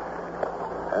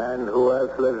 And who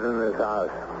else lives in this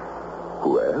house?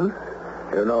 Who else?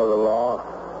 You know the law.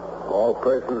 All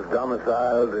persons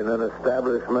domiciled in an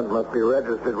establishment must be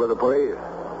registered with the police.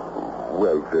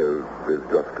 Well, there's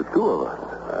just the two of us.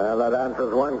 Well, that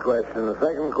answers one question. The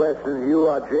second question, you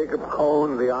are Jacob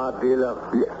Cohn, the art dealer?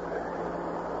 Yes.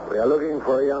 We are looking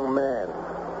for a young man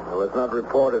who was not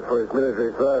reported for his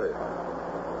military service.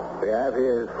 We have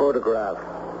here his photograph.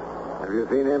 Have you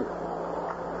seen him?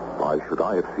 Why should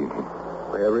I have seen him?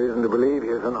 We have reason to believe he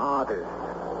is an artist.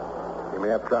 He may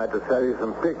have tried to sell you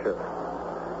some pictures.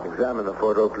 Examine the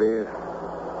photo, please.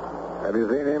 Have you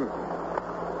seen him?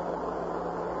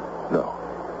 No.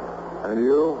 And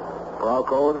you, Frau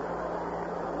Cohn?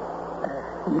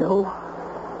 No.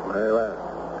 Very well.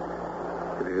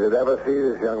 If you should ever see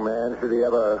this young man, should he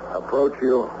ever approach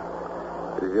you,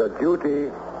 it is your duty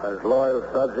as loyal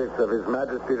subjects of His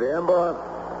Majesty the Emperor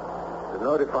to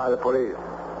notify the police.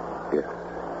 Yes.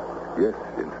 Yes,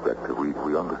 Inspector, we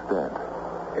understand.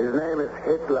 His name is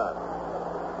Hitler.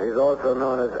 He's also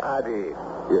known as Adi.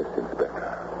 Yes,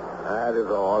 Inspector. That is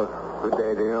all. Good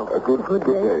day to you. Good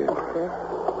day.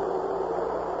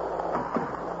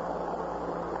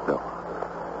 No,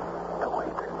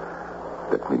 wait.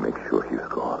 Let me make sure he's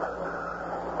gone.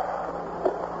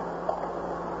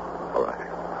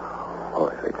 All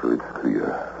right, Rachel, it's clear.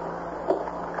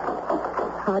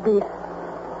 Adi,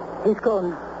 he's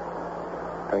gone.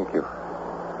 Thank you.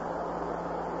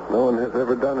 No one has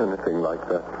ever done anything like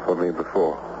that for me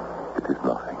before. It is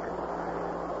nothing.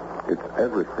 It's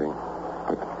everything.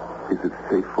 But is it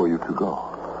safe for you to go?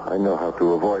 I know how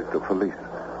to avoid the police.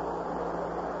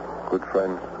 Good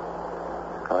friends,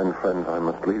 kind friends, I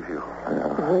must leave you.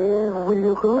 Where will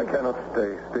you go? I cannot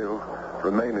stay still,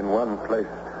 remain in one place.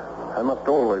 I must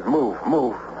always move.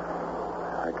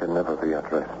 I can never be at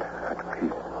rest, at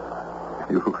peace.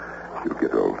 You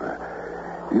get older.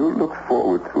 You look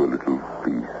forward to a little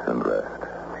peace and rest.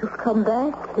 You'll come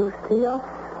back. You'll see us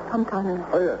sometime.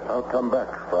 Oh, yes, I'll come back,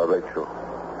 Frau Rachel.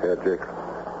 Herr Jacob.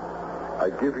 I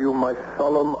give you my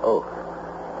solemn oath.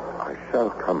 I shall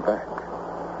come back.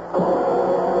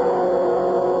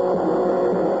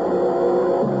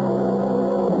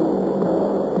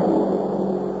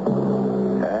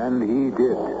 And he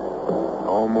did.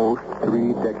 Almost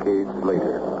 3 decades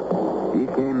later. He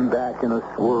came back in a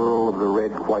swirl of the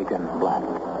red, white, and black.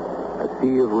 A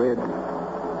sea of red,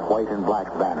 white, and black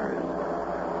banners.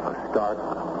 A stark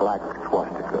black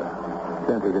swastika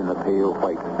centered in a pale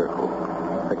white circle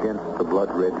against the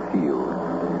blood-red field.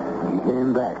 He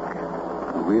came back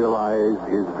to realize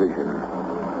his vision.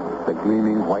 The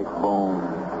gleaming white bone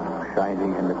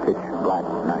shining in the pitch-black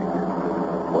night,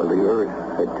 while the earth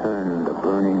had turned a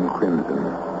burning crimson.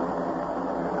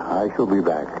 I shall be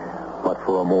back, but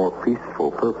for a more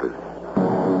peaceful purpose.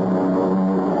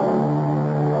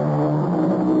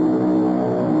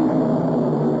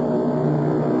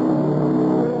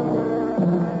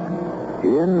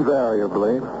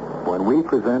 Invariably, When we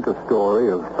present a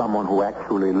story of someone who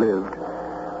actually lived,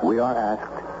 we are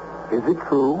asked, is it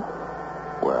true?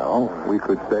 Well, we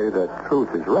could say that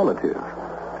truth is relative,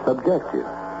 subjective,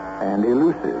 and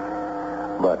elusive.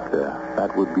 But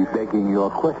that would be begging your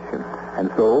question. And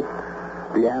so,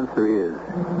 the answer is,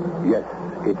 yes,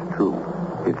 it's true.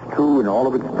 It's true in all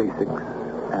of its basics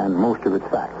and most of its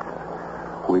facts,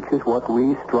 which is what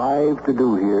we strive to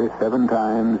do here 7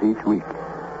 times each week.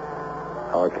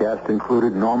 Our cast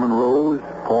included Norman Rose,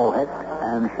 Paul Hecht,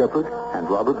 Ann Shepard, and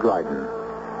Robert Dryden.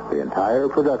 The entire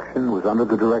production was under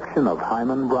the direction of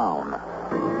Hyman Brown.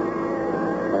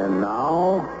 And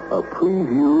now, a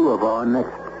preview of our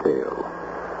next tale.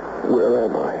 Where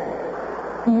am I?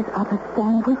 These are the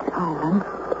Sandwich Islands.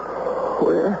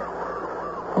 Where?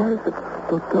 Why is it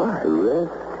so dark?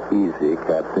 Rest easy,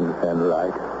 Captain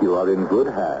Fenright. You are in good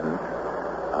hands.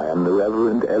 I am the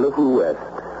Reverend Elihu West,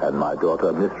 and my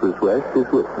daughter, Mistress West, is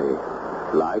with me.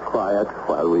 Lie quiet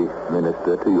while we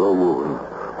minister to your wounds.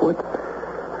 What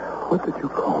did you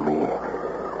call me?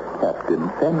 Captain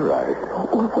Fenright.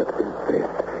 Oh, what is this?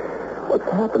 What's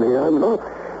happening? I'm not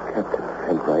Captain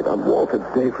Fenright. I'm Walter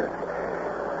Davis.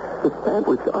 The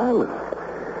Sandwich Islands.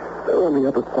 They're on the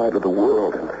other side of the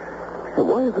world. And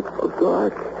why is it so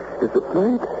dark? Is it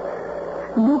night?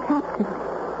 No, Captain.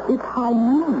 It's high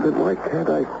noon. Then why can't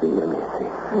I see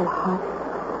anything? Oh, hush.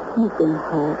 You've been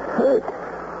hurt. Hurt?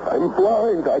 I'm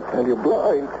blind, I tell you,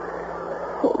 blind.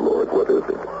 Oh, Lord, what is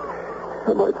it?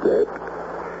 Am I dead?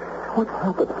 What's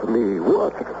happened to me?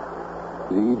 What?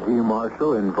 Z.G.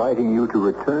 Marshall inviting you to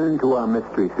return to our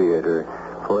Mystery Theater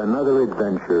for another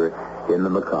adventure in the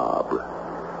macabre.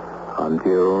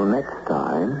 Until next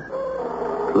time,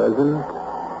 pleasant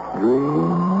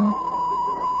dreams.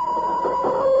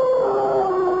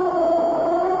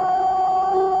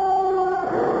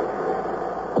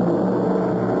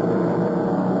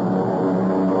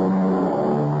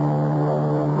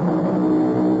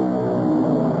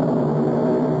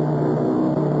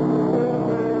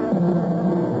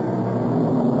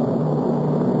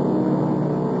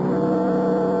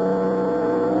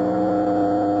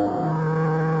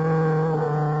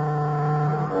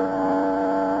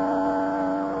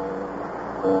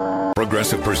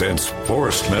 Progressive presents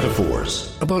Forced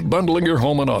Metaphors about bundling your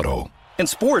home and auto. In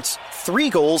sports, 3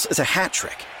 goals is a hat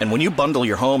trick. And when you bundle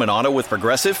your home and auto with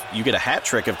Progressive, you get a hat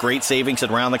trick of great savings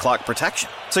and round-the-clock protection.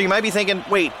 So you might be thinking,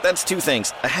 wait, that's 2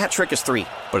 things. A hat trick is 3.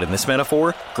 But in this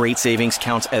metaphor, great savings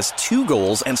counts as 2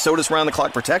 goals, and so does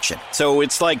round-the-clock protection. So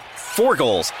it's like 4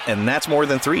 goals, and that's more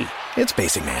than 3. It's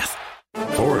basic math.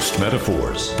 Forced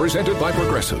Metaphors, presented by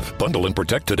Progressive. Bundle and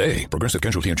protect today. Progressive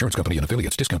Casualty Insurance Company and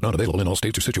affiliates. Discount not available in all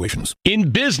states or situations. In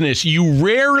business, you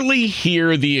rarely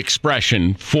hear the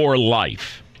expression for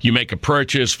life. You make a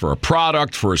purchase for a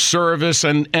product, for a service,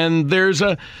 and there's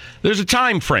a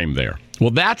time frame there.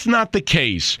 Well, that's not the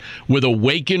case with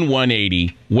Awaken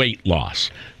 180 weight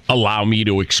loss. Allow me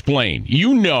to explain.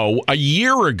 You know, a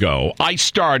year ago, I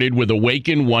started with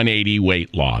Awaken 180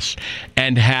 weight loss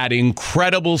and had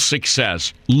incredible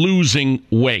success losing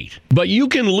weight. But you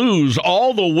can lose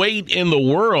all the weight in the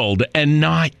world and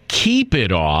not keep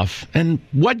it off. And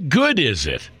what good is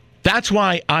it? That's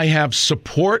why I have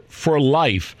support for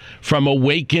life from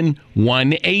Awaken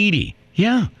 180.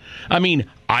 Yeah. I mean,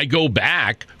 I go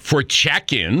back for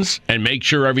check-ins and make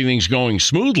sure everything's going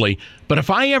smoothly. But if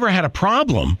I ever had a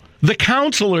problem, the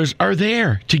counselors are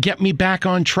there to get me back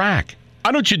on track.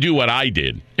 Why don't you do what I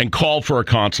did and call for a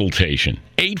consultation?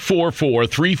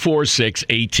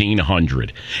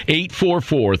 844-346-1800.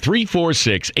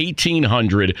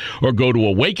 844-346-1800 or go to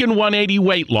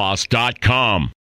awaken180weightloss.com.